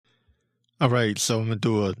All right, so I'm going to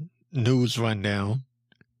do a news rundown.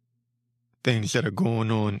 Things that are going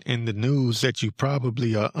on in the news that you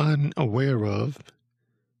probably are unaware of,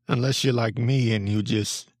 unless you're like me and you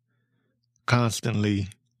just constantly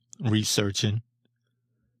researching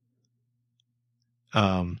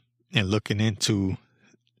and looking into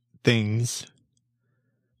things,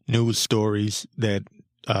 news stories that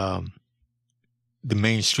the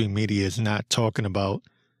mainstream media is not talking about.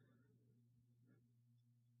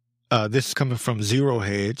 This is coming from Zero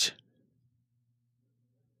Hedge.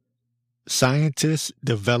 Scientists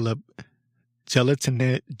develop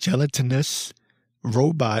gelatinous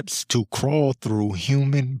robots to crawl through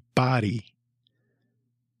human body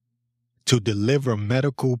to deliver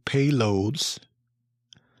medical payloads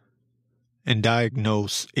and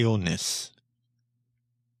diagnose illness.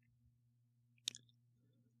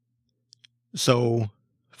 So,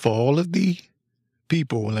 for all of the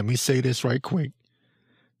people, let me say this right quick.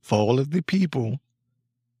 For all of the people,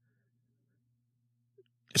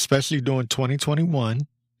 especially during 2021,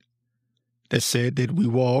 that said that we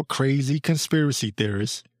were all crazy conspiracy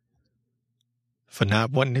theorists for not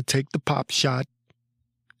wanting to take the pop shot,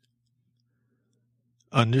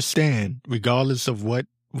 understand, regardless of what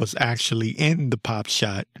was actually in the pop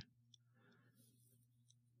shot,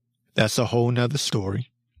 that's a whole nother story.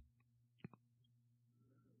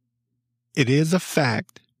 It is a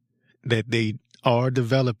fact that they are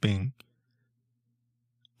developing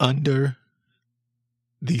under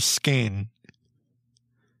the skin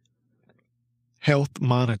health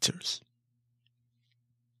monitors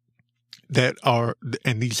that are,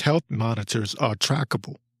 and these health monitors are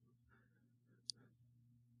trackable.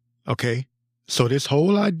 Okay? So this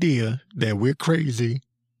whole idea that we're crazy,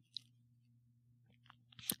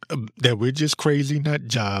 that we're just crazy nut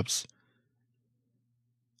jobs,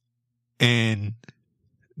 and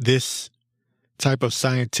this type of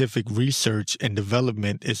scientific research and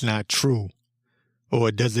development is not true, or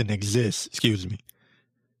it doesn't exist,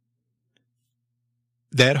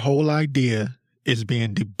 That whole idea is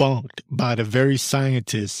being debunked by the very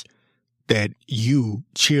scientists that you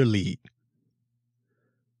cheerlead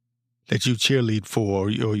for,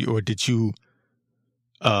 or that you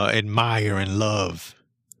admire and love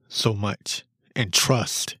so much and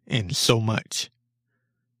trust in so much.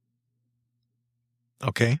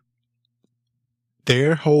 Okay?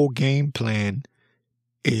 Their whole game plan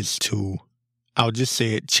is to, I'll just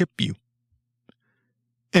say it, chip you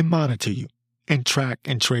and monitor you and track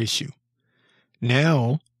and trace you.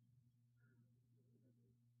 Now,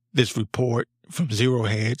 this report from Zero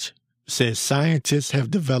Hedge says scientists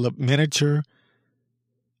have developed miniature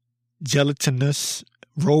gelatinous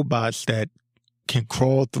robots that can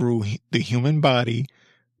crawl through the human body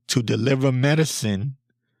to deliver medicine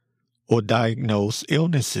or diagnose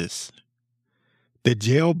illnesses. The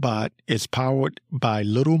GelBot is powered by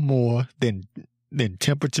little more than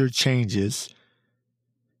temperature changes.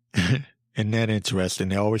 Isn't that interesting?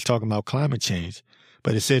 They're always talking about climate change.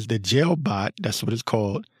 But it says the GelBot, that's what it's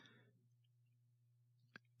called,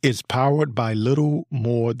 is powered by little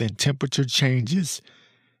more than temperature changes,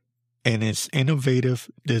 and its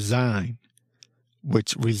innovative design,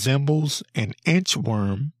 which resembles an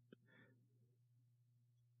inchworm,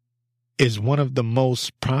 is one of the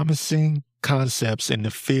most promising concepts in the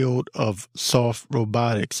field of soft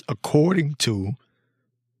robotics, according to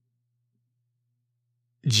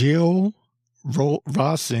Jill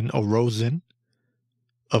Rosen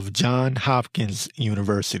of Johns Hopkins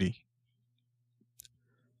University.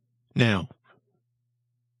 Now,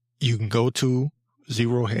 you can go to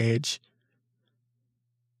Zero Hedge,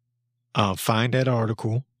 find that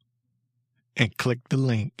article, and click the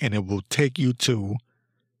link, and it will take you to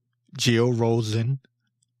Jill Rosen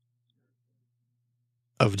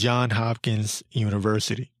of Johns Hopkins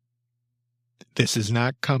University. This is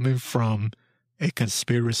not coming from a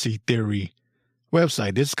conspiracy theory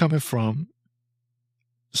website. This is coming from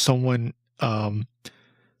someone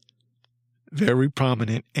very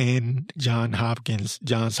prominent in Johns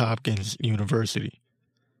Hopkins University.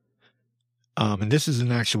 And this is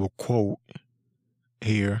an actual quote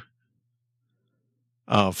here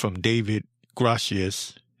from David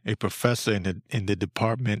Gracias, a professor in the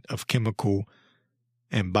Department of Chemical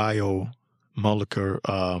and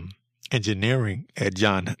Biomolecular Engineering at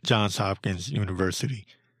Johns Hopkins University,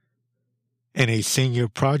 and a senior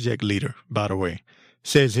project leader, by the way.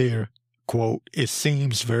 Says here, quote, "It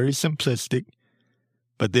seems very simplistic,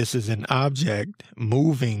 but this is an object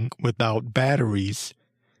moving without batteries,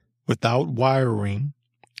 without wiring,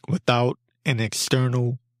 without an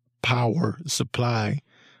external power supply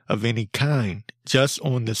of any kind, just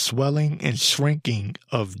on the swelling and shrinking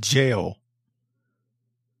of gel."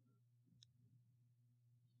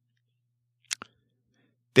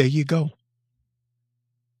 There you go.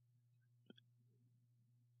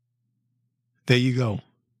 There you go.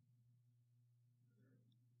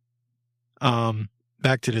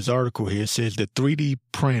 Back to this article here. It says the 3D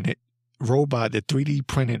printed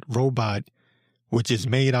robot, which is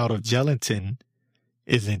made out of gelatin,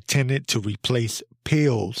 is intended to replace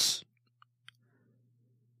pills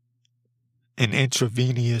and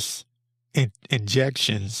intravenous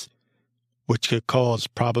injections, which could cause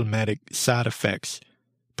problematic side effects.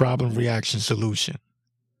 Problem, reaction, solution.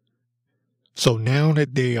 So now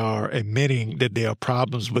that they are admitting that there are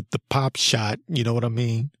problems with the pop shot, you know what I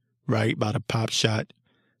mean? Right? By the pop shot,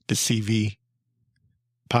 the CV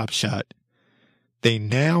pop shot. They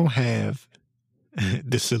now have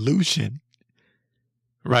the solution,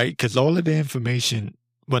 right? Because all of the information,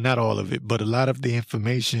 well, not all of it, but a lot of the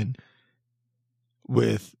information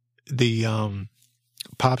with the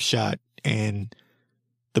pop shot and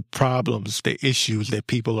the problems, the issues that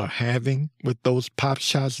people are having with those pop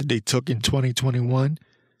shots that they took in 2021,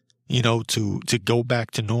 you know, to go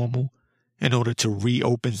back to normal in order to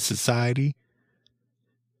reopen society,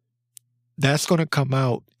 that's going to come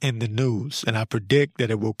out in the news. And I predict that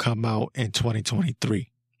it will come out in 2023.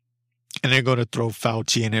 And they're going to throw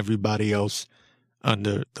Fauci and everybody else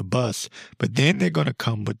under the bus. But then they're going to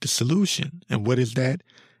come with the solution. And what is that?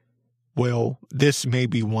 Well, this may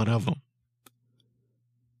be one of them.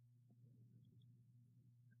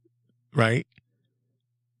 Right?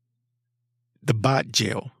 The bot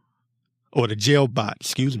gel, or the gel bot,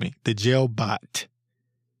 the gel bot.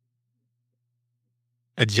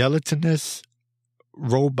 A gelatinous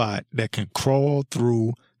robot that can crawl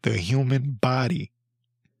through the human body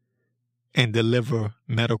and deliver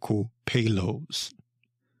medical payloads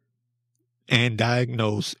and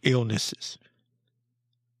diagnose illnesses.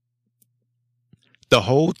 The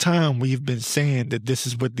whole time we've been saying that this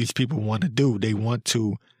is what these people want to do. They want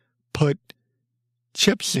to put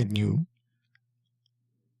chips in you.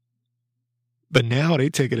 But now they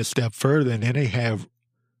take it a step further, and then they have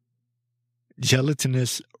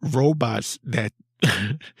gelatinous robots that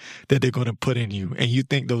that they're going to put in you. And you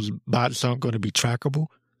think those bots aren't going to be trackable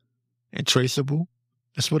and traceable?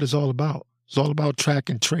 That's what it's all about. It's all about track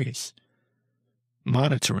and trace,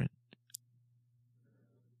 monitoring.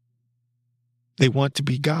 They want to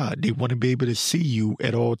be God. They want to be able to see you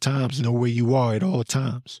at all times, know where you are at all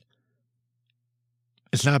times.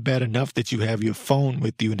 It's not bad enough that you have your phone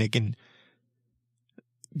with you and they can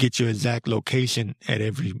get your exact location at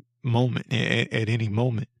every moment, at any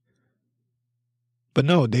moment. But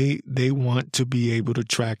no, they want to be able to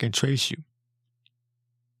track and trace you.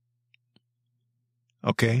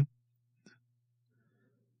 Okay?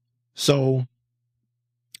 So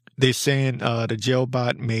they're saying the gel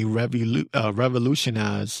bot may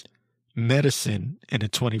revolutionize medicine in the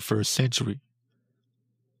 21st century.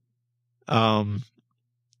 And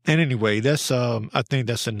anyway, that's I think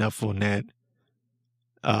that's enough on that.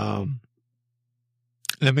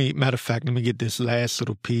 Let me get this last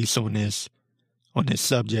little piece on this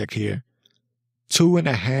subject here.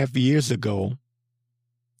 2.5 years ago,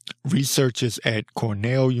 researchers at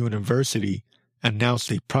Cornell University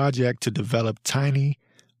announced a project to develop tiny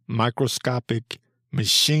microscopic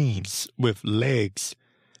machines with legs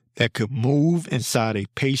that could move inside a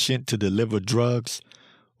patient to deliver drugs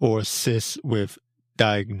or assist with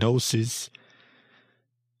diagnosis,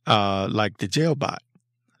 like the jailbot.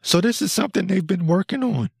 So this is something they've been working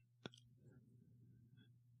on.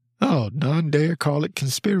 Oh, none dare call it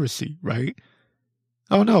conspiracy, right?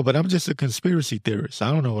 Oh, no, but I'm just a conspiracy theorist.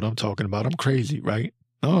 I don't know what I'm talking about. I'm crazy, right?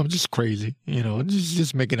 No, I'm just crazy. You know,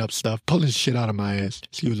 just making up stuff, pulling shit out of my ass.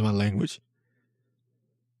 Excuse my language.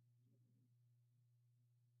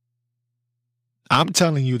 I'm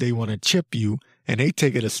telling you they want to chip you, and they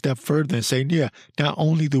take it a step further and say, yeah, not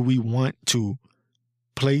only do we want to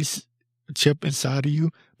place a chip inside of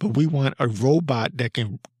you, but we want a robot that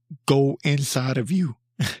can go inside of you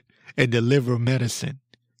and deliver medicine.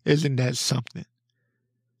 Isn't that something?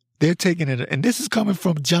 They're taking it, and this is coming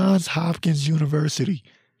from Johns Hopkins University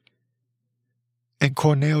and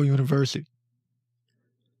Cornell University.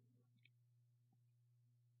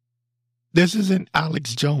 This isn't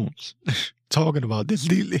Alex Jones talking about this.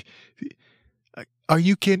 Are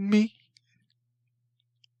you kidding me?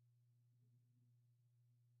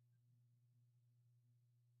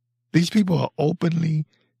 These people are openly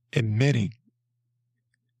admitting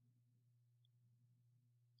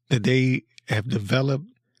that they have developed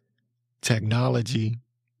technology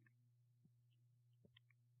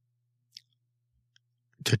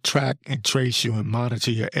to track and trace you and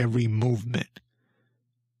monitor your every movement.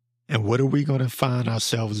 And what are we going to find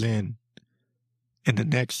ourselves in the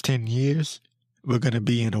next 10 years? We're going to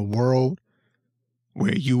be in a world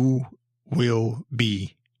where you will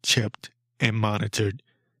be chipped and monitored,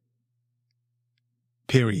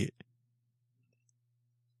 period.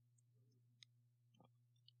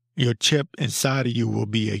 Your chip inside of you will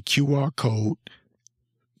be a QR code,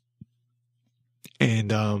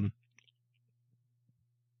 and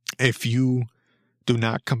if you do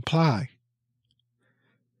not comply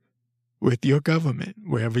with your government,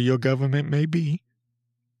 wherever your government may be,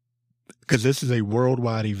 because this is a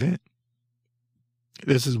worldwide event.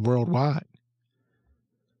 This is worldwide.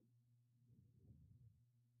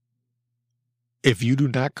 If you do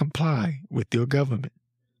not comply with your government,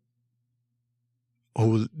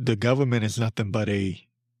 who the government is nothing but a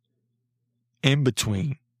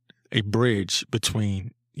in-between, a bridge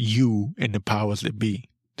between you and the powers that be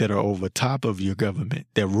that are over top of your government,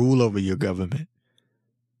 that rule over your government.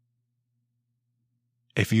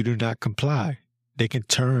 If you do not comply, they can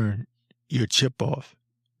turn your chip off,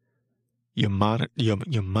 your money, your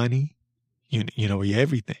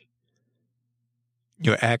everything,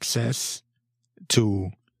 your access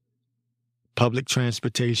to public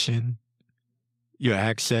transportation, your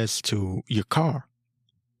access to your car,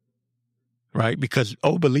 right? Because,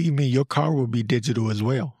 believe me, your car will be digital as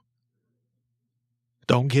well.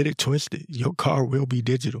 Don't get it twisted. Your car will be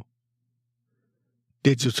digital,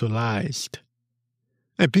 digitalized.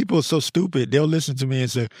 And people are so stupid, they'll listen to me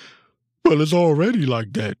and say, well, it's already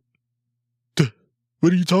like that.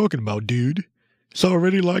 What are you talking about, dude? It's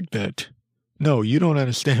already like that. No, you don't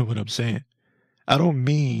understand what I'm saying. I don't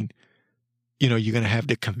mean, you're going to have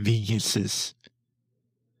the conveniences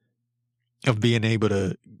of being able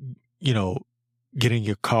to, get in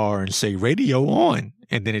your car and say radio on,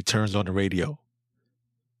 and then it turns on the radio.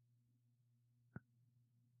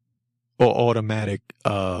 Or automatic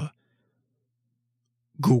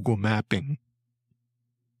Google mapping.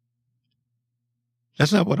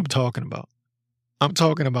 That's not what I'm talking about. I'm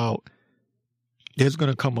talking about there's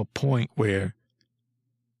going to come a point where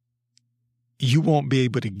you won't be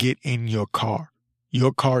able to get in your car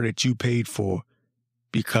that you paid for,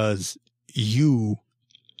 because you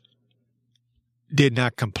did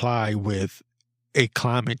not comply with a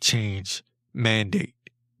climate change mandate.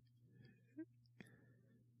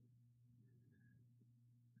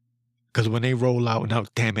 Because when they roll out, now,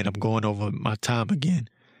 damn it, I'm going over my time again.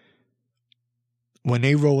 When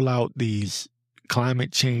they roll out these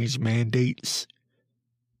climate change mandates,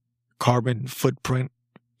 carbon footprint,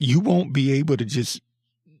 you won't be able to just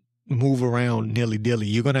move around nilly-dilly.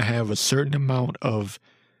 You're going to have a certain amount of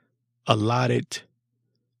allotted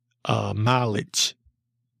mileage.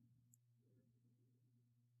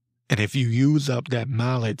 And if you use up that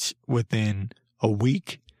mileage within a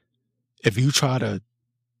week, if you try to,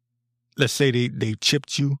 let's say they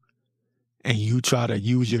chipped you and you try to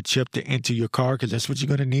use your chip to enter your car, because that's what you're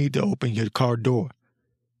going to need to open your car door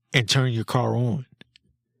and turn your car on.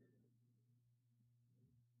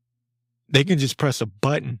 They can just press a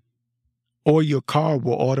button, or your car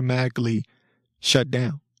will automatically shut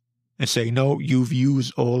down and say, no, you've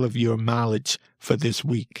used all of your mileage for this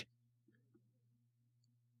week.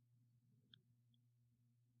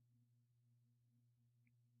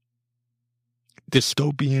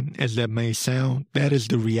 Dystopian as that may sound, that is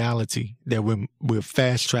the reality that we're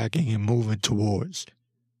fast tracking and moving towards.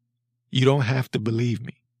 You don't have to believe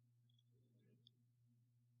me,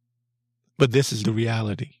 but this is the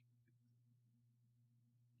reality.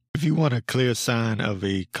 If you want a clear sign of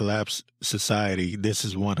a collapsed society, this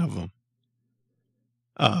is one of them.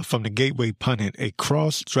 From the Gateway Pundit, a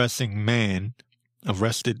cross-dressing man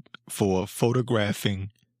arrested for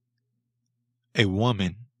photographing a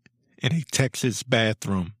woman in a Texas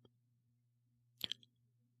bathroom,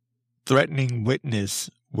 threatening witness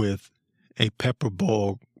with a pepper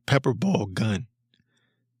ball gun.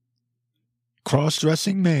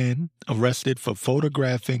 Cross-dressing man arrested for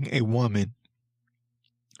photographing a woman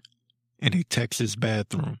in a Texas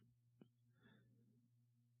bathroom.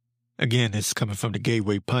 Again, this is coming from the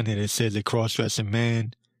Gateway Pundit. It says a cross-dressing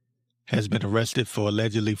man has been arrested for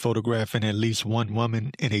allegedly photographing at least one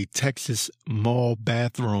woman in a Texas mall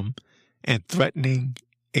bathroom and threatening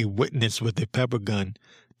a witness with a pepper gun.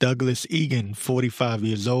 Douglas Egan, 45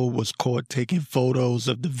 years old, was caught taking photos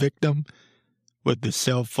of the victim with the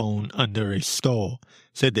cell phone under a stall.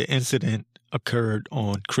 Said the incident occurred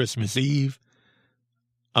on Christmas Eve,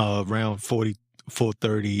 around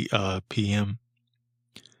 4:30 p.m.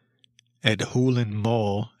 at the Hewlin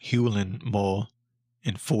Mall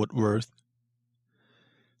in Fort Worth.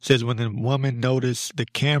 Says when the woman noticed the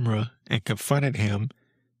camera and confronted him,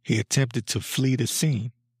 he attempted to flee the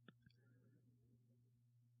scene.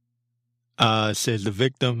 Says the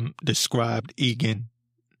victim described Egan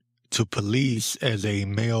to police as a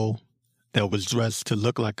male that was dressed to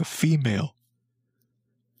look like a female.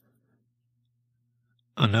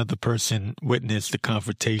 Another person witnessed the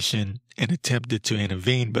confrontation and attempted to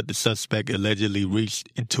intervene, but the suspect allegedly reached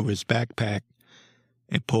into his backpack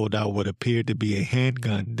and pulled out what appeared to be a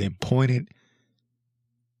handgun, then pointed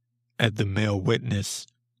at the male witness.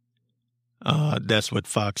 That's what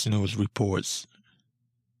Fox News reports.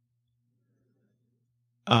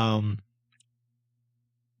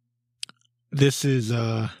 This is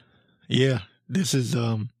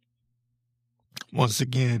once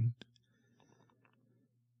again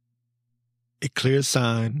a clear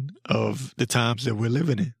sign of the times that we're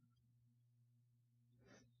living in.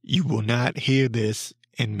 You will not hear this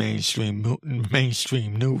in mainstream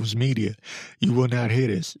news media. You will not hear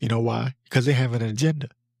this. You know why? Because they have an agenda,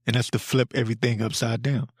 and that's to flip everything upside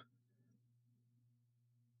down.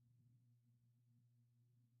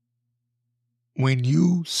 When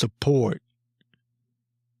you support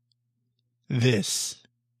this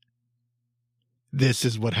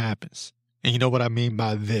is what happens. And you know what I mean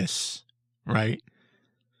by this, right?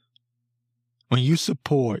 When you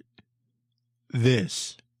support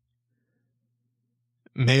this,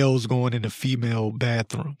 males going into female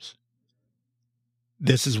bathrooms,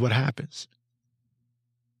 this is what happens.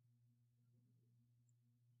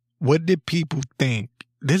 What did people think?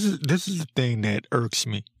 This is the thing that irks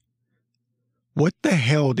me. What the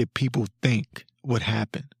hell did people think would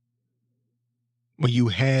happen when you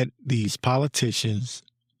had these politicians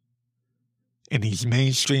and these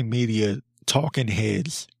mainstream media talking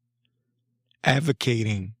heads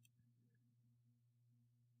advocating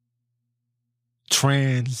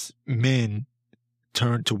trans men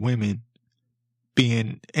turned to women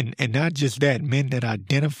being, and not just that, men that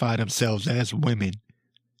identify themselves as women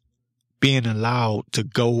being allowed to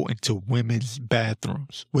go into women's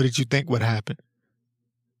bathrooms? What did you think would happen?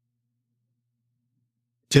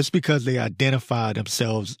 Just because they identify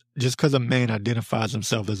themselves, just because a man identifies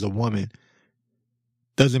himself as a woman,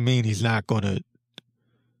 doesn't mean he's not going to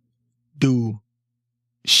do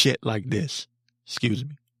shit like this. Excuse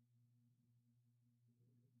me.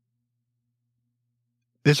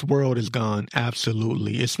 This world has gone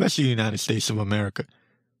absolutely, especially the United States of America.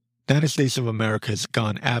 The United States of America has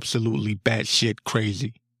gone absolutely batshit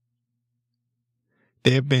crazy.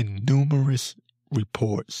 There have been numerous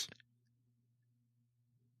reports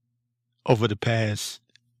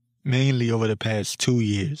mainly over the past 2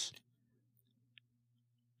 years,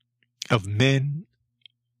 of men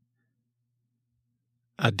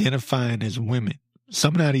identifying as women.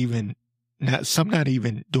 Some not even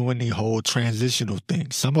doing the whole transitional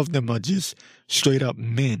thing. Some of them are just straight up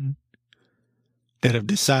men that have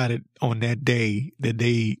decided on that day that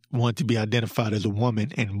they want to be identified as a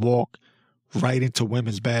woman and walk right into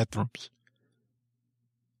women's bathrooms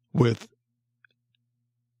with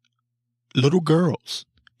little girls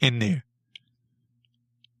in there.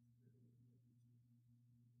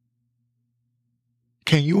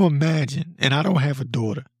 Can you imagine? And I don't have a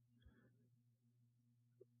daughter,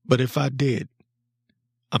 but if I did,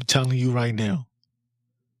 I'm telling you right now,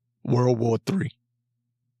 World War III.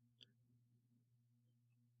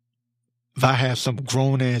 If I have some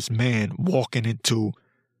grown-ass man walking into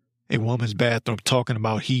a woman's bathroom talking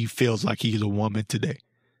about he feels like he's a woman today,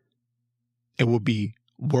 it will be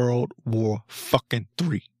World War fucking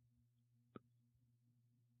III.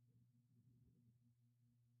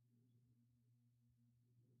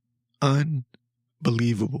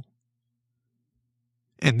 Unbelievable.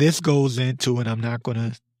 And this goes into, and I'm not going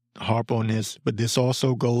to harp on this, but this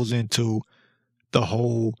also goes into the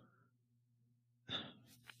whole,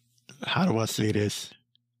 how do I say this?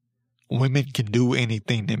 Women can do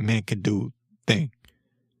anything that men can do thing.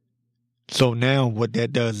 So now what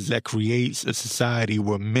that does is that creates a society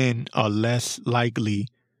where men are less likely,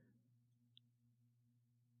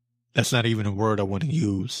 that's not even a word I want to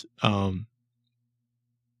use,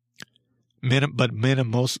 men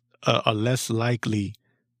are less likely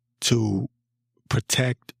to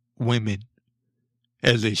protect women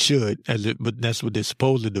as they should, but that's what they're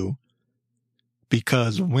supposed to do,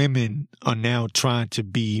 because women are now trying to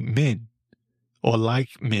be men or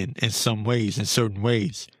like men in some ways, in certain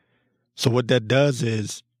ways. So what that does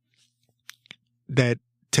is that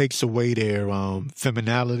takes away their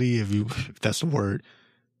femininity, if that's a word,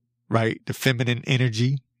 right? The feminine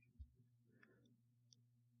energy.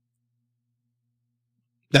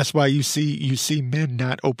 That's why you see men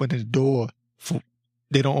not opening the door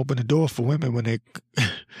they don't open the door for women when they,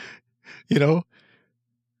 you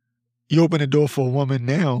open the door for a woman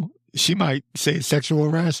now, she might say sexual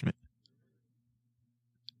harassment.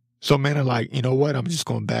 So men are like, you know what? I'm just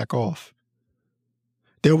going to back off.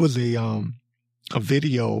 There was a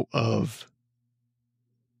video of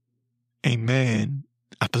a man,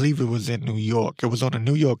 I believe it was in New York. It was on a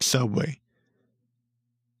New York subway,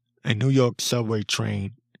 a New York subway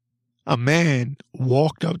train. A man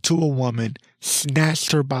walked up to a woman,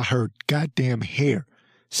 snatched her by her goddamn hair,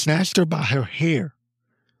 snatched her by her hair.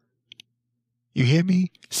 You hear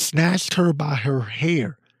me? Snatched her by her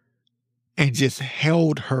hair and just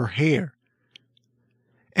held her hair.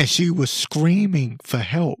 And she was screaming for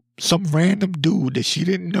help. Some random dude that she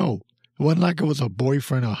didn't know. It wasn't like it was a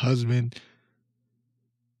boyfriend or husband.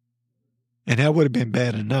 And that would have been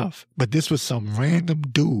bad enough. But this was some random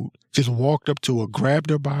dude just walked up to her, grabbed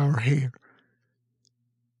her by her hair.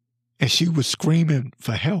 And she was screaming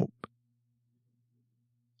for help.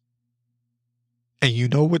 And you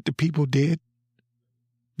know what the people did?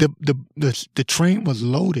 The train was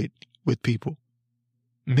loaded with people.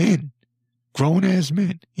 Men. Grown-ass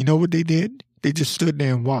men. You know what they did? They just stood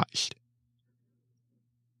there and watched.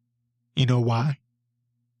 You know why?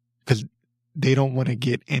 Because they don't want to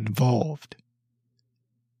get involved.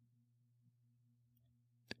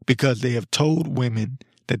 Because they have told women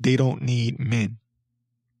that they don't need men.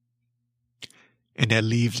 And that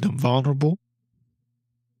leaves them vulnerable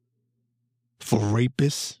for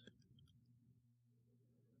rapists.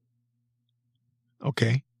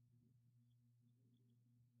 Okay?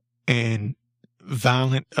 And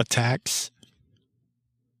violent attacks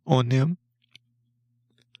on them.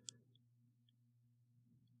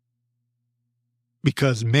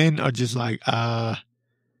 Because men are just like, and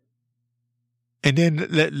then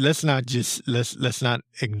let's not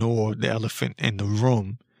ignore the elephant in the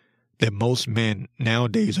room that most men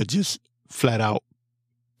nowadays are just flat out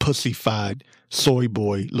pussified soy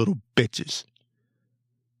boy little bitches.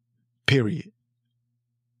 Period.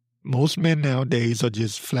 Most men nowadays are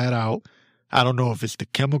just flat out, I don't know if it's the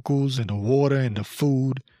chemicals and the water and the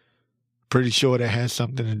food. Pretty sure that has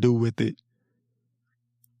something to do with it.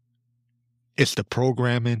 It's the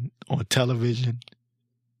programming on television.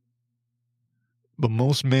 But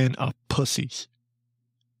most men are pussies.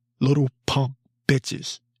 Little punk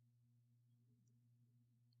bitches.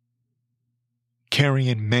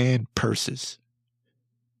 Carrying man purses.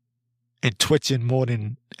 And twitching more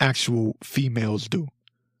than actual females do.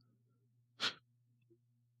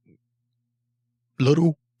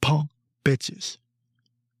 Little punk bitches.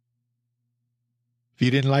 If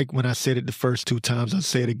you didn't like when I said it the first 2 times, I'll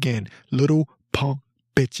say it again. Little punk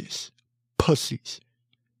bitches. Pussies.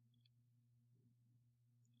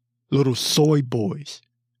 Little soy boys.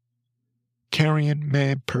 Carrying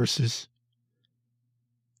man purses.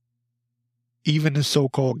 Even the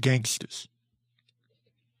so-called gangsters.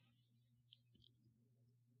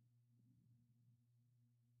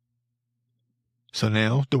 So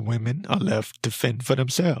now the women are left to fend for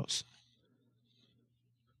themselves.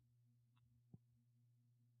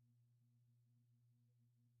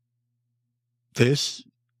 This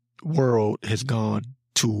world has gone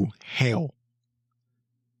to hell.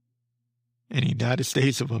 And the United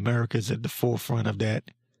States of America is at the forefront of that.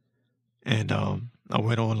 And I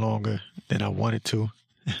went on longer than I wanted to.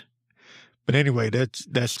 But anyway,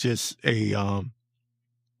 that's just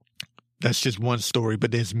that's just one story.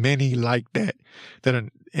 But there's many like that are,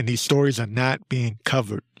 and these stories are not being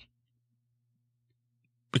covered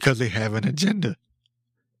because they have an agenda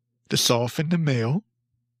to soften the male,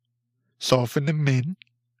 soften the men.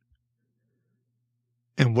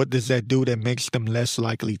 And what does that do? That makes them less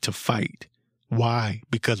likely to fight. Why?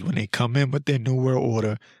 Because when they come in with their New World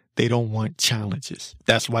Order, they don't want challenges.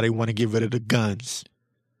 That's why they want to get rid of the guns.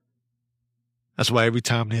 That's why every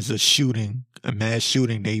time there's a shooting, a mass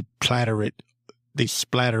shooting, they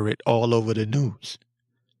splatter it all over the news.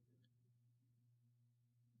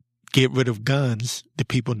 Get rid of guns, the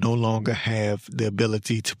people no longer have the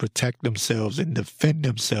ability to protect themselves and defend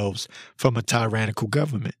themselves from a tyrannical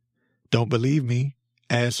government. Don't believe me?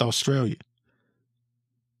 Ask Australia.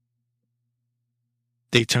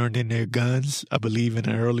 They turned in their guns, I believe, in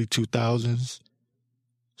the early 2000s.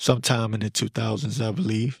 Sometime in the 2000s, I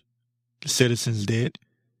believe. The citizens did.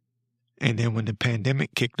 And then when the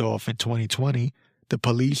pandemic kicked off in 2020, the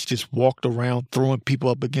police just walked around throwing people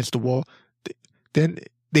up against the wall. Then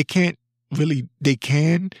they can't really, they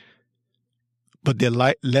can, but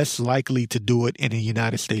they're less likely to do it in the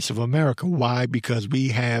United States of America. Why? Because we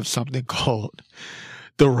have something called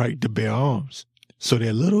the right to bear arms. So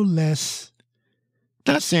they're a little less,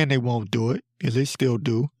 not saying they won't do it, because they still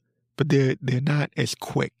do, but they're not as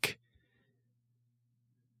quick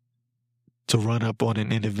to run up on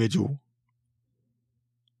an individual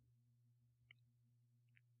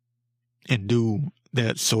and do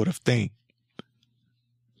that sort of thing.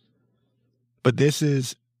 But this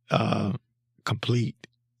is a complete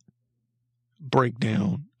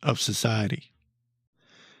breakdown of society.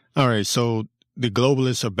 All right, so the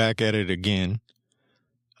globalists are back at it again.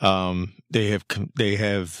 They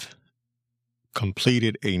have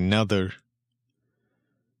completed another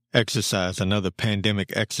exercise, another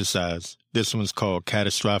pandemic exercise. This one's called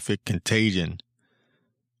catastrophic contagion.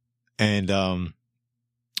 And the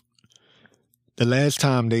last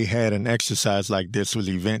time they had an exercise like this was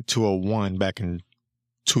Event 201 back in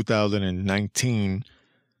 2019,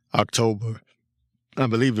 October. I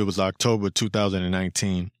believe it was October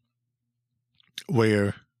 2019,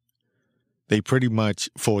 where they pretty much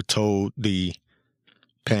foretold the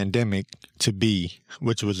pandemic to be,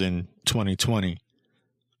 which was in 2020.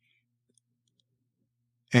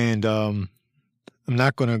 And I'm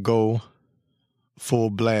not going to go full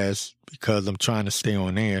blast because I'm trying to stay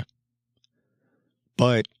on air.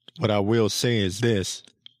 But what I will say is this.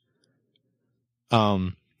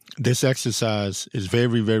 This exercise is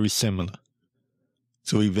very, very similar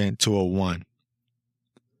to Event 201.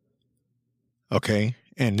 Okay?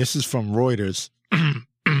 And this is from Reuters.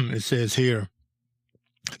 It says here,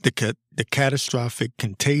 the catastrophic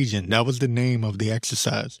contagion, that was the name of the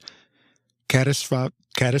exercise.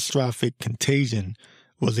 Catastrophic contagion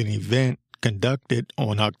was an event conducted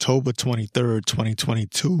on October 23rd,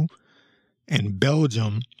 2022 in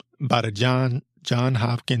Belgium by the John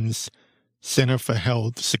Hopkins Center for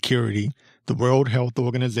Health Security, the World Health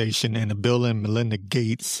Organization, and the Bill and Melinda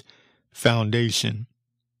Gates Foundation.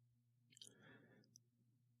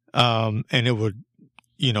 And it would,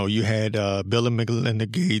 you had Bill and Melinda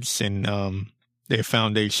Gates and their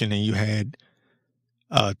foundation, and you had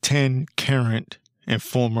 10 current and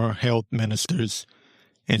former health ministers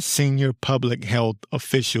and senior public health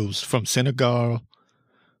officials from Senegal,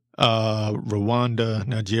 Rwanda,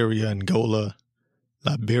 Nigeria, Angola,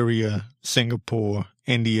 Liberia, Singapore,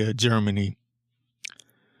 India, Germany,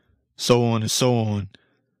 so on and so on.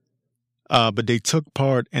 But they took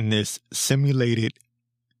part in this simulated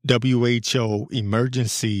WHO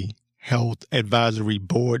Emergency Health Advisory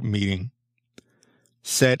Board meeting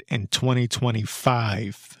set in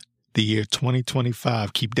 2025, the year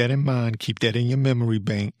 2025. Keep that in mind. Keep that in your memory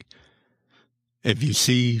bank. If you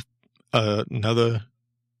see another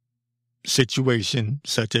situation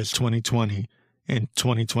such as 2020 and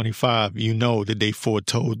 2025, you know that they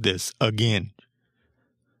foretold this again.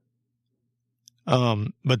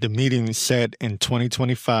 But the meeting set in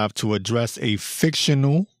 2025 to address a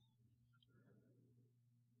fictional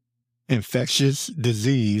infectious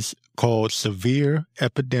disease called severe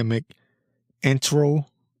epidemic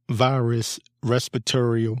enterovirus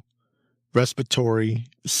respiratory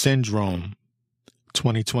syndrome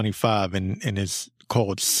 2025, and it's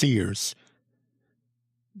called SEERS.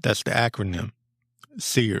 That's the acronym,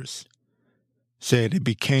 SEERS. Said it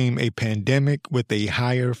became a pandemic with a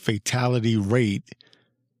higher fatality rate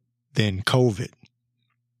than COVID.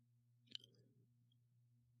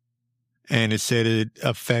 And it said it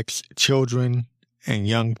affects children and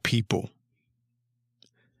young people.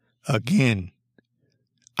 Again,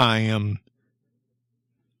 I am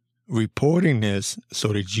reporting this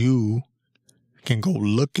so that you can go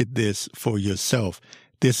look at this for yourself.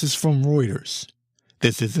 This is from Reuters.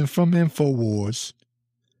 This isn't from InfoWars.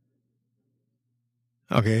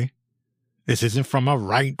 Okay? This isn't from a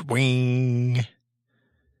right-wing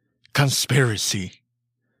conspiracy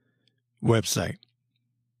website.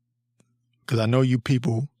 Because I know you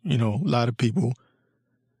people, a lot of people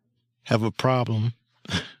have a problem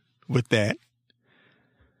with that.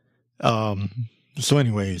 So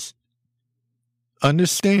anyways,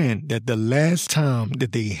 understand that the last time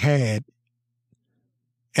that they had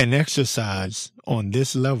an exercise on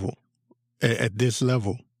this level, at this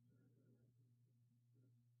level,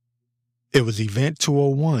 it was Event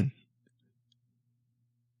 201.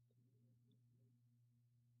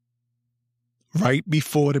 Right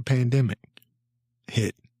before the pandemic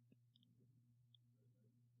hit.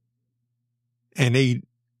 And they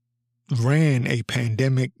ran a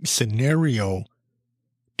pandemic scenario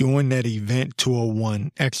during that Event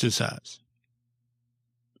 201 exercise.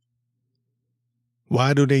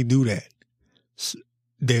 Why do they do that?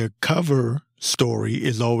 Their cover story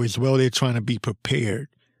is always, well, they're trying to be prepared.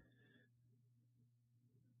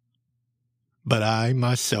 But I,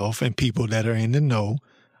 myself, and people that are in the know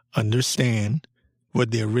understand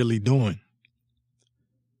what they're really doing.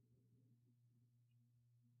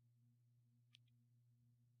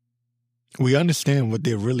 We understand what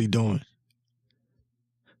they're really doing.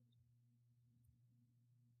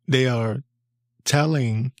 They are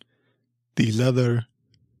telling these other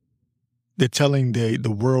They're telling the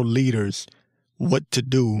world leaders what to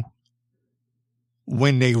do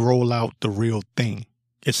when they roll out the real thing.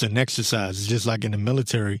 It's an exercise. It's just like in the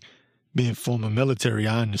military. Being former military,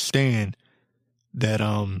 I understand that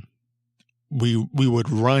we would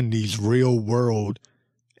run these real world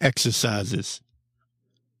exercises.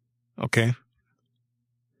 Okay?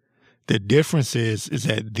 The difference is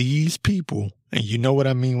that these people, and you know what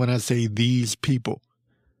I mean when I say these people.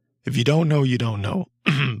 If you don't know, you don't know.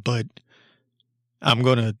 But I'm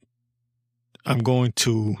going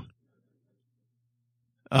to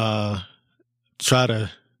try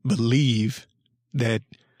to believe that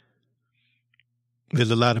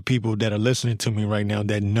there's a lot of people that are listening to me right now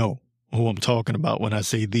that know who I'm talking about when I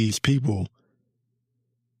say these people.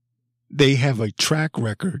 They have a track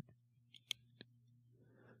record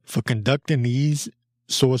for conducting these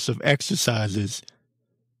sorts of exercises,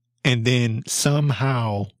 and then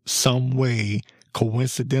somehow, some way,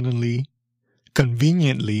 coincidentally,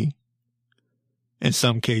 conveniently, in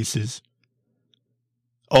some cases,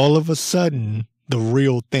 all of a sudden, the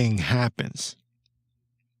real thing happens.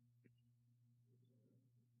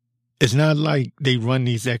 It's not like they run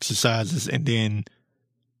these exercises and then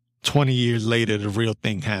 20 years later, the real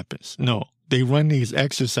thing happens. No, they run these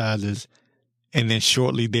exercises and then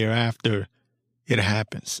shortly thereafter, it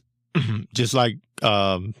happens. Just like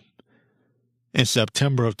in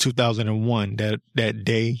September of 2001, that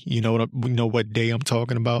day, you know what day I'm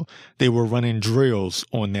talking about? They were running drills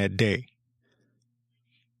on that day.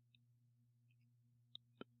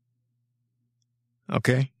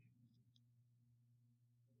 Okay?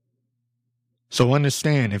 So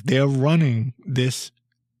understand, if they're running this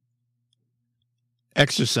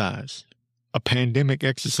exercise, a pandemic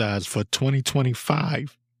exercise for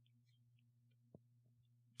 2025,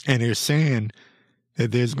 and they're saying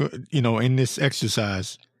that there's, in this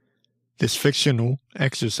exercise, this fictional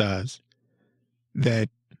exercise, that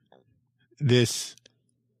this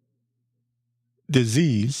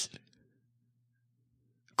disease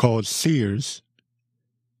called SEERS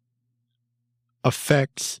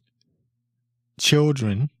affects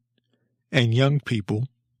children and young people.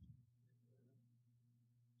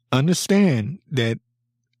 Understand that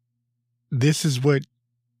this is what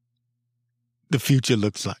the future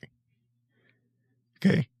looks like.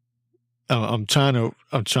 Okay, I'm trying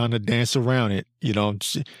to dance around it. I'm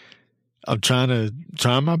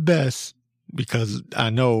trying my best, because I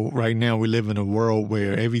know right now we live in a world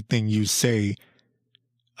where everything you say,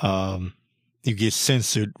 you get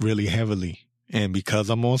censored really heavily. And because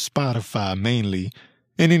I'm on Spotify mainly,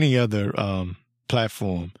 and any other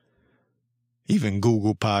platform, even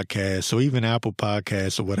Google Podcasts or even Apple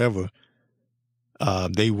Podcasts or whatever,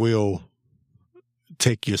 they will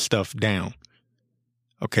take your stuff down.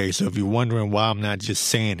 Okay, so if you're wondering why I'm not just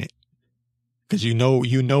saying it, because you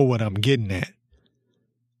know what I'm getting at.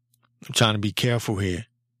 I'm trying to be careful here.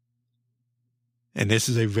 And this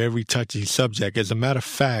is a very touchy subject. As a matter of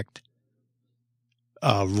fact,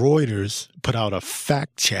 Reuters put out a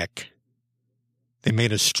fact check. They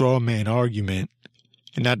made a straw man argument,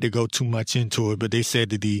 and not to go too much into it, but they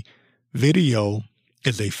said that the video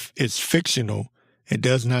is fictional. It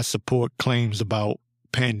does not support claims about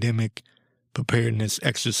pandemic preparedness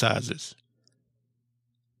exercises,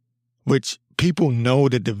 which people know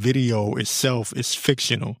that the video itself is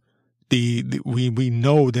fictional. We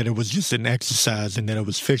know that it was just an exercise and that it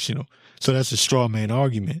was fictional. So that's a straw man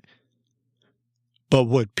argument. But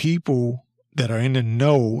what people that are in the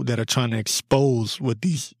know, that are trying to expose what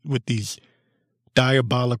these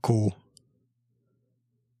diabolical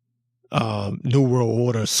New World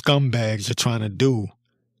Order scumbags are trying to do,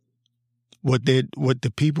 what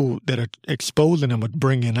the people that are exposing them are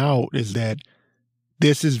bringing out is that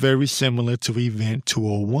this is very similar to Event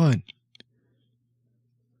 201.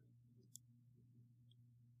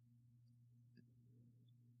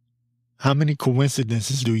 How many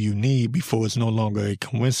coincidences do you need before it's no longer a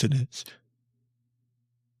coincidence?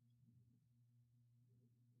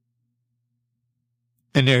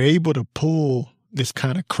 And they're able to pull this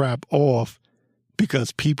kind of crap off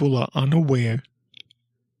because people are unaware.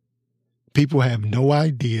 People have no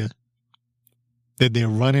idea that they're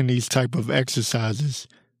running these type of exercises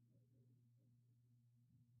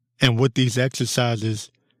and what these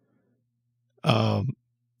exercises are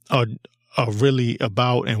really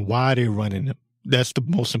about and why they're running them. That's the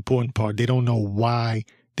most important part. They don't know why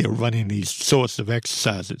they're running these sorts of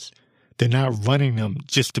exercises. They're not running them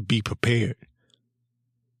just to be prepared.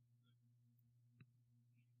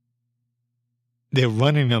 They're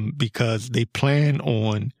running them because they plan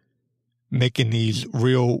on making these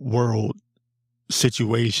real world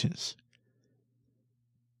situations.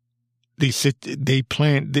 They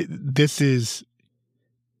plan. This is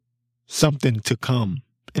something to come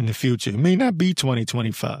in the future. It may not be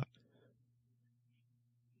 2025.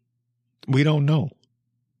 We don't know.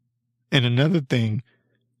 And another thing,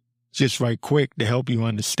 just right quick to help you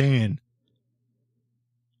understand,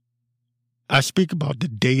 I speak about the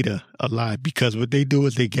data a lot because what they do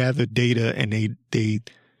is they gather data and the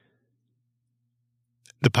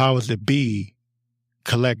powers that be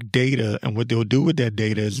collect data, and what they'll do with that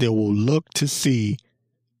data is they will look to see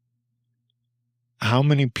how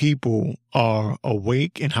many people are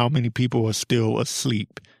awake and how many people are still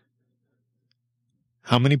asleep.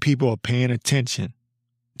 How many people are paying attention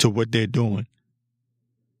to what they're doing.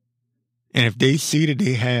 And if they see that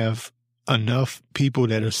they have enough people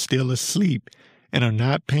that are still asleep and are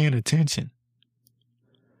not paying attention,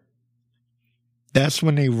 that's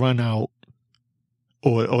when they run out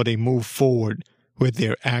or they move forward with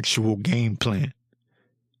their actual game plan.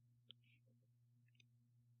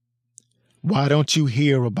 Why don't you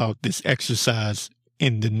hear about this exercise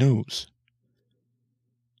in the news?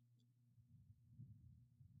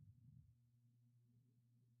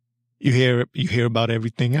 You hear about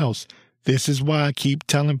everything else. This is why I keep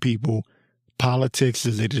telling people politics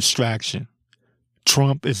is a distraction.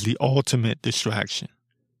 Trump is the ultimate distraction.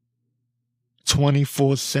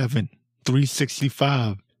 24/7,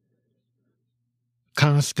 365,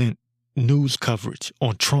 constant news coverage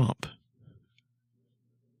on Trump.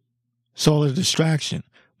 It's all a distraction.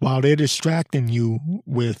 While they're distracting you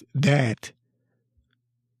with that,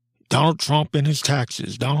 Donald Trump and his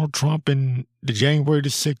taxes, Donald Trump and the January the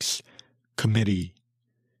 6th committee,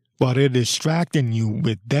 while they're distracting you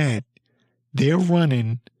with that, they're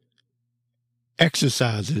running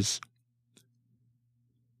exercises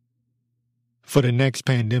for the next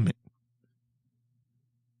pandemic.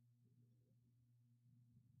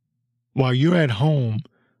 While you're at home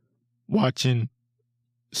watching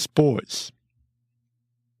sports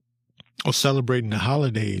or celebrating the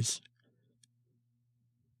holidays,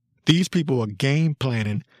 these people are game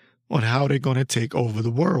planning on how they're going to take over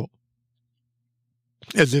the world,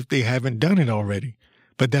 as if they haven't done it already.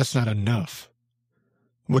 But that's not enough.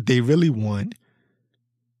 What they really want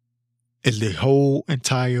is the whole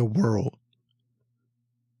entire world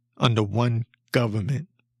under one government.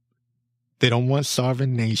 They don't want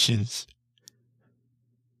sovereign nations,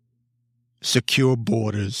 secure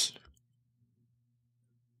borders.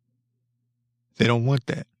 They don't want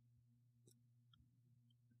that.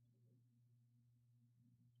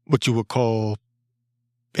 What you would call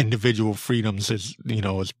individual freedoms is,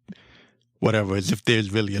 is whatever, as if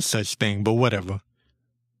there's really a such thing, but whatever.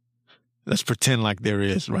 Let's pretend like there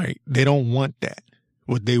is, right? They don't want that.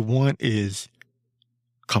 What they want is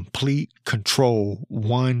complete control,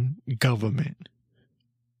 one government.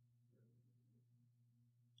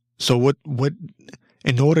 So what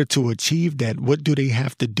in order to achieve that, what do they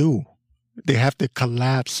have to do? They have to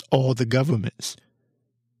collapse all the governments.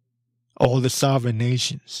 All the sovereign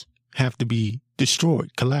nations have to be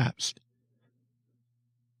destroyed, collapsed.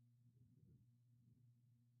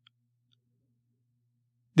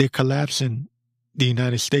 They're collapsing the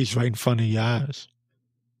United States right in front of your eyes.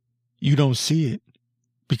 You don't see it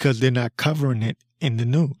because they're not covering it in the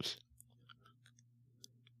news.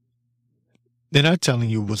 They're not telling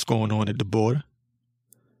you what's going on at the border.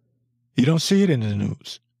 You don't see it in the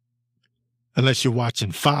news unless you're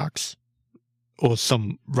watching Fox or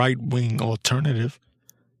some right-wing alternative.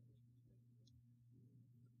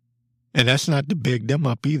 And that's not to big them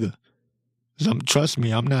up either. Trust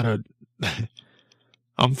me, I'm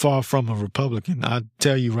far from a Republican. I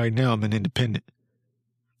tell you right now, I'm an independent.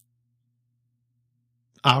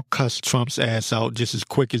 I'll cuss Trump's ass out just as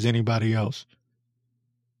quick as anybody else.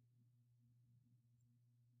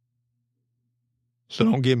 So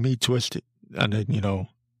don't get me twisted. And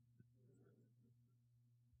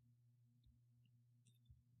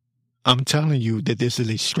I'm telling you that this is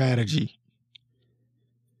a strategy.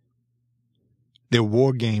 They're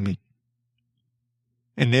wargaming.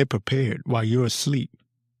 And they're prepared while you're asleep.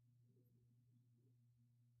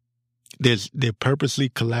 They're purposely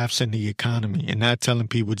collapsing the economy and not telling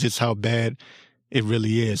people just how bad it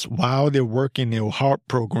really is. While they're working their heart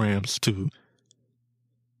programs to,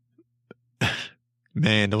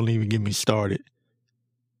 man, don't even get me started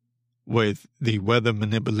with the weather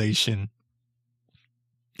manipulation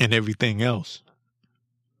and everything else.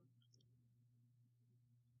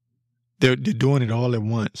 They're doing it all at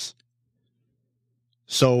once.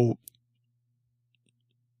 So,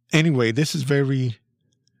 anyway, this is very,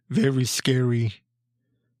 very scary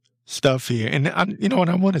stuff here. And I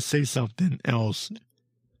want to say something else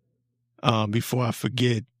before I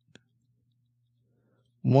forget.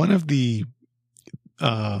 one of the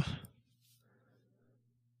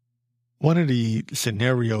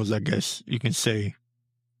scenarios, I guess you can say,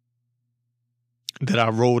 that I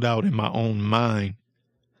rolled out in my own mind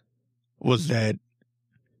was that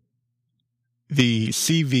the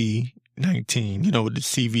CV-19, the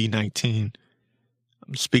CV-19,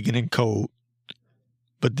 I'm speaking in code,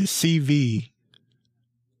 but the CV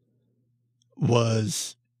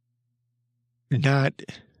was not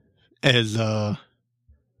as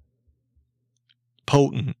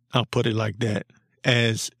potent, I'll put it like that,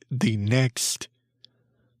 as the next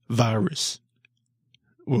virus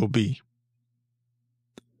will be.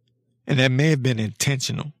 And that may have been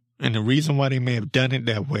intentional. And the reason why they may have done it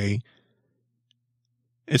that way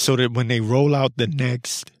is so that when they roll out the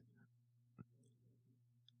next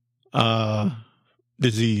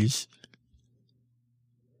disease,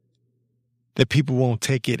 that people won't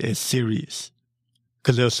take it as serious.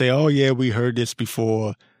 Because they'll say, oh yeah, we heard this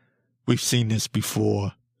before. We've seen this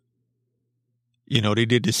before. They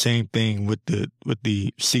did the same thing with the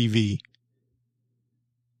CV.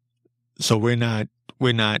 So we're not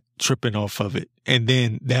tripping off of it. And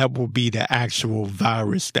then that will be the actual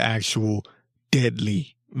virus, the actual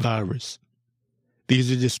deadly virus.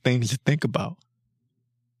 These are just things to think about.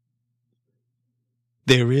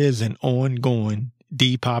 There is an ongoing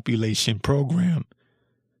depopulation program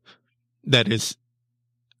that is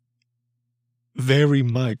very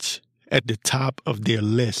much at the top of their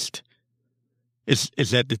list.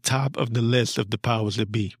 Is at the top of the list of the powers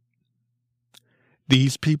that be.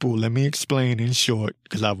 These people, let me explain in short,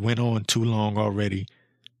 because I've went on too long already.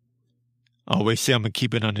 I always say I'm going to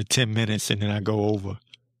keep it under 10 minutes and then I go over.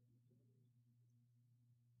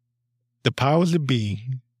 The powers that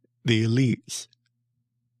be, the elites,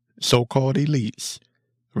 so-called elites,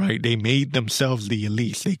 right? They made themselves the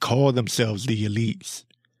elites. They call themselves the elites.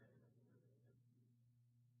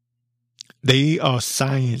 They are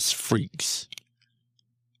science freaks.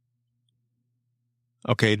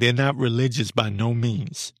 Okay, they're not religious by no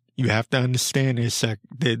means. You have to understand their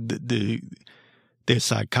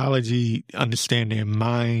psychology, understand their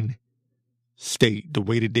mind state, the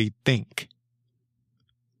way that they think.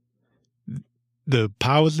 The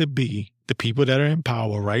powers that be, the people that are in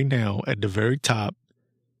power right now at the very top,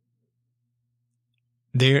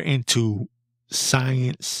 they're into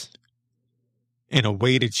science in a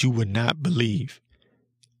way that you would not believe.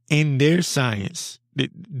 In their science,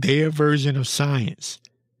 their version of science,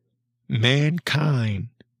 mankind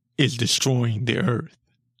is destroying the earth.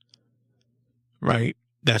 Right?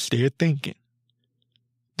 That's their thinking.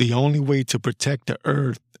 The only way to protect the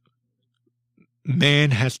earth,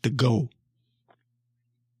 man has to go.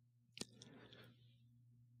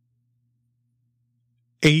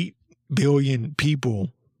 $8 billion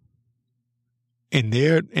people in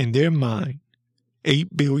their mind,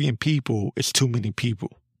 8 billion people is too many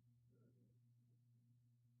people.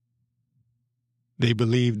 They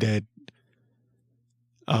believe that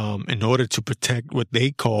in order to protect what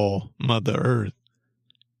they call Mother Earth,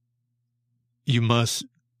 you must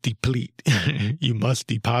deplete, you must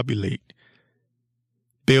depopulate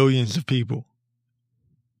billions of people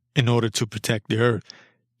in order to protect the earth.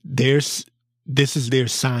 This is their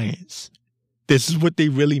science. This is what they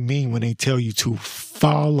really mean when they tell you to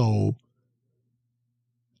follow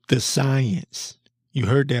the science. You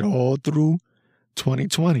heard that all through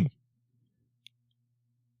 2020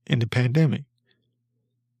 in the pandemic.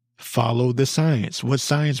 Follow the science. What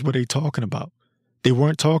science were they talking about? They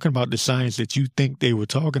weren't talking about the science that you think they were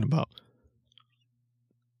talking about.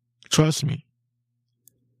 Trust me.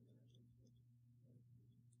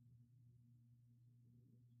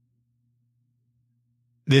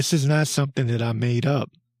 This is not something that I made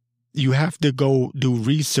up. You have to go do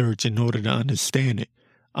research in order to understand it.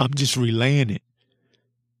 I'm just relaying it.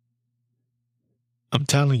 I'm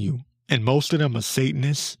telling you. And most of them are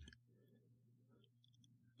Satanists.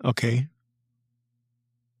 Okay?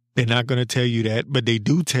 They're not going to tell you that, but they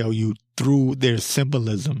do tell you through their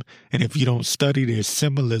symbolism. And if you don't study their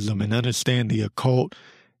symbolism and understand the occult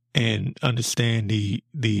and understand the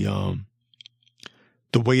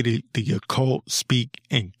way the occult speak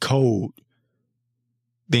in code,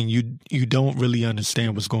 then you don't really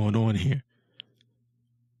understand what's going on here.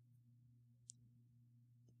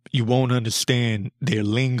 You won't understand their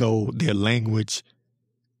lingo, their language,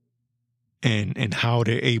 and how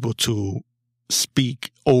they're able to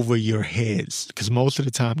speak over your heads. Because most of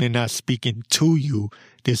the time they're not speaking to you,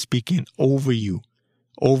 they're speaking over you,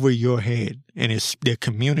 over your head. And they're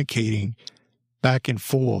communicating back and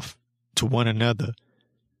forth to one another.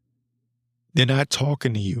 They're not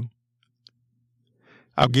talking to you.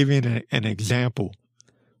 I'll give you an example.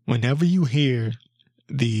 Whenever you hear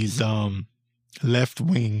these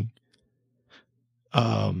left-wing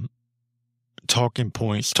talking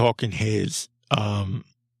points, talking heads,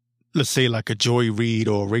 let's say like a Joy Reid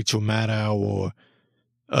or Rachel Maddow or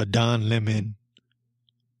a Don Lemon,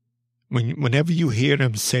 whenever you hear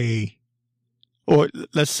them say, or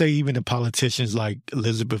let's say even the politicians like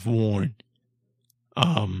Elizabeth Warren,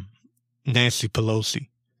 Nancy Pelosi,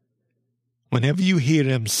 whenever you hear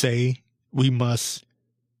them say, we must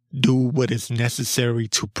do what is necessary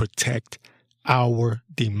to protect our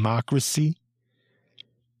democracy,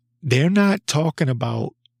 they're not talking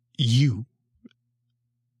about you.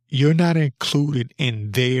 You're not included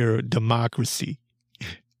in their democracy.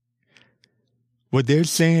 What they're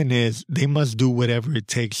saying is they must do whatever it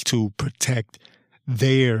takes to protect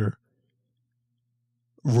their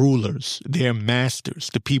rulers, their masters,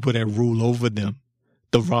 the people that rule over them,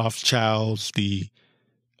 the Rothschilds, the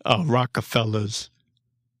Rockefellers.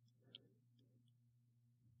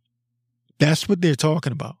 That's what they're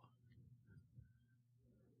talking about.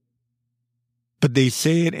 But they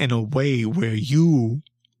say it in a way where you,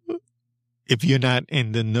 if you're not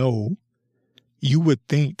in the know, you would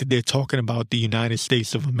think that they're talking about the United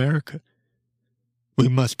States of America. We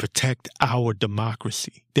must protect our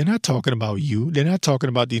democracy. They're not talking about you. They're not talking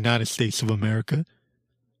about the United States of America.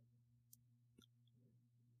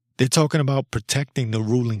 They're talking about protecting the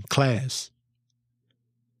ruling class.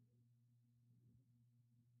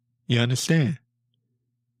 You understand?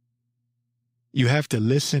 You have to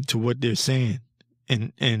listen to what they're saying.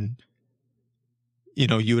 And you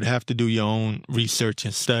know, you would have to do your own research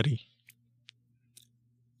and study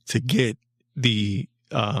to get the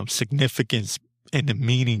significance and the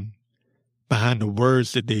meaning behind the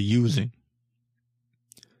words that they're using.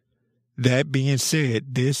 That being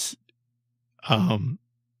said, this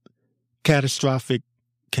catastrophic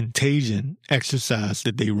contagion exercise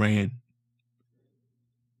that they ran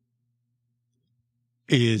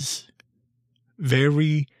is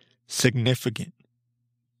very significant.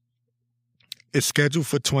 It's scheduled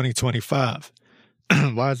for 2025.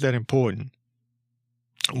 Why is that important?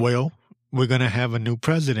 Well, we're going to have a new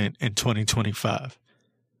president in 2025.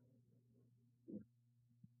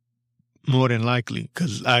 More than likely,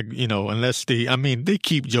 because unless they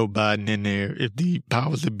keep Joe Biden in there. If the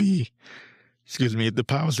powers that be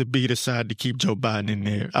decide to keep Joe Biden in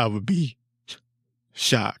there, I would be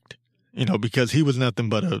shocked, because he was nothing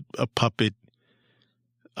but a puppet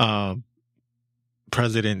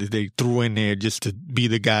president that they threw in there just to be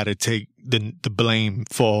the guy to take the blame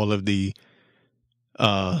for all of the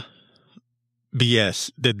BS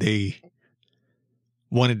that they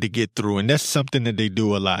wanted to get through. And that's something that they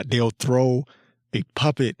do a lot. They'll throw a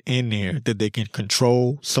puppet in there that they can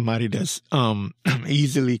control, somebody that's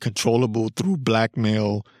easily controllable through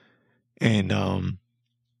blackmail, and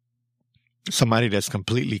somebody that's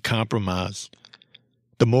completely compromised.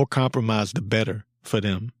 The more compromised, the better for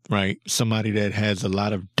them, right? Somebody that has a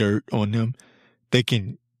lot of dirt on them, they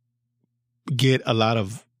can get a lot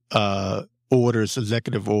of orders,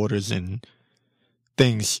 executive orders, and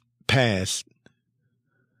things passed.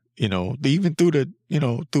 Even through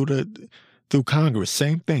Congress,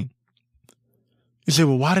 same thing. You say,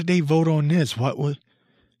 well, why did they vote on this? It's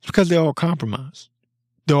because they're all compromised.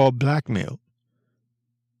 They're all blackmailed.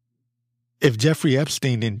 If Jeffrey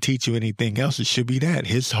Epstein didn't teach you anything else, it should be that.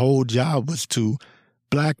 His whole job was to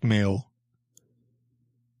blackmail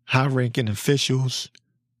high-ranking officials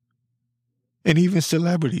and even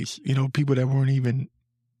celebrities, people that weren't even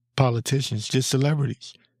politicians, just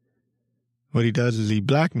celebrities. What he does is he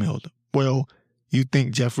blackmailed them. Well, you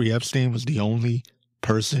think Jeffrey Epstein was the only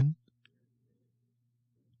person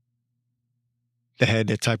that had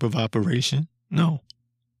that type of operation? No.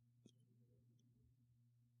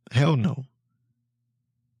 Hell no.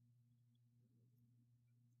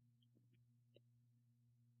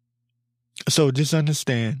 So just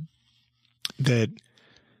understand that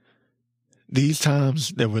these times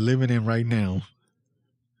that we're living in right now,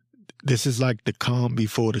 this is like the calm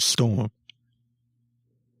before the storm.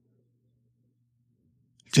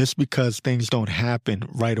 Just because things don't happen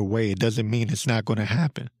right away, it doesn't mean it's not going to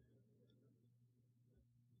happen.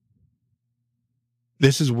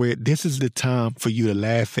 This is the time for you to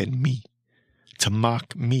laugh at me, to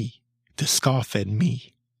mock me, to scoff at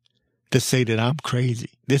me, to say that I'm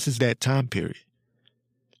crazy. This is that time period.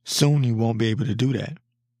 Soon you won't be able to do that.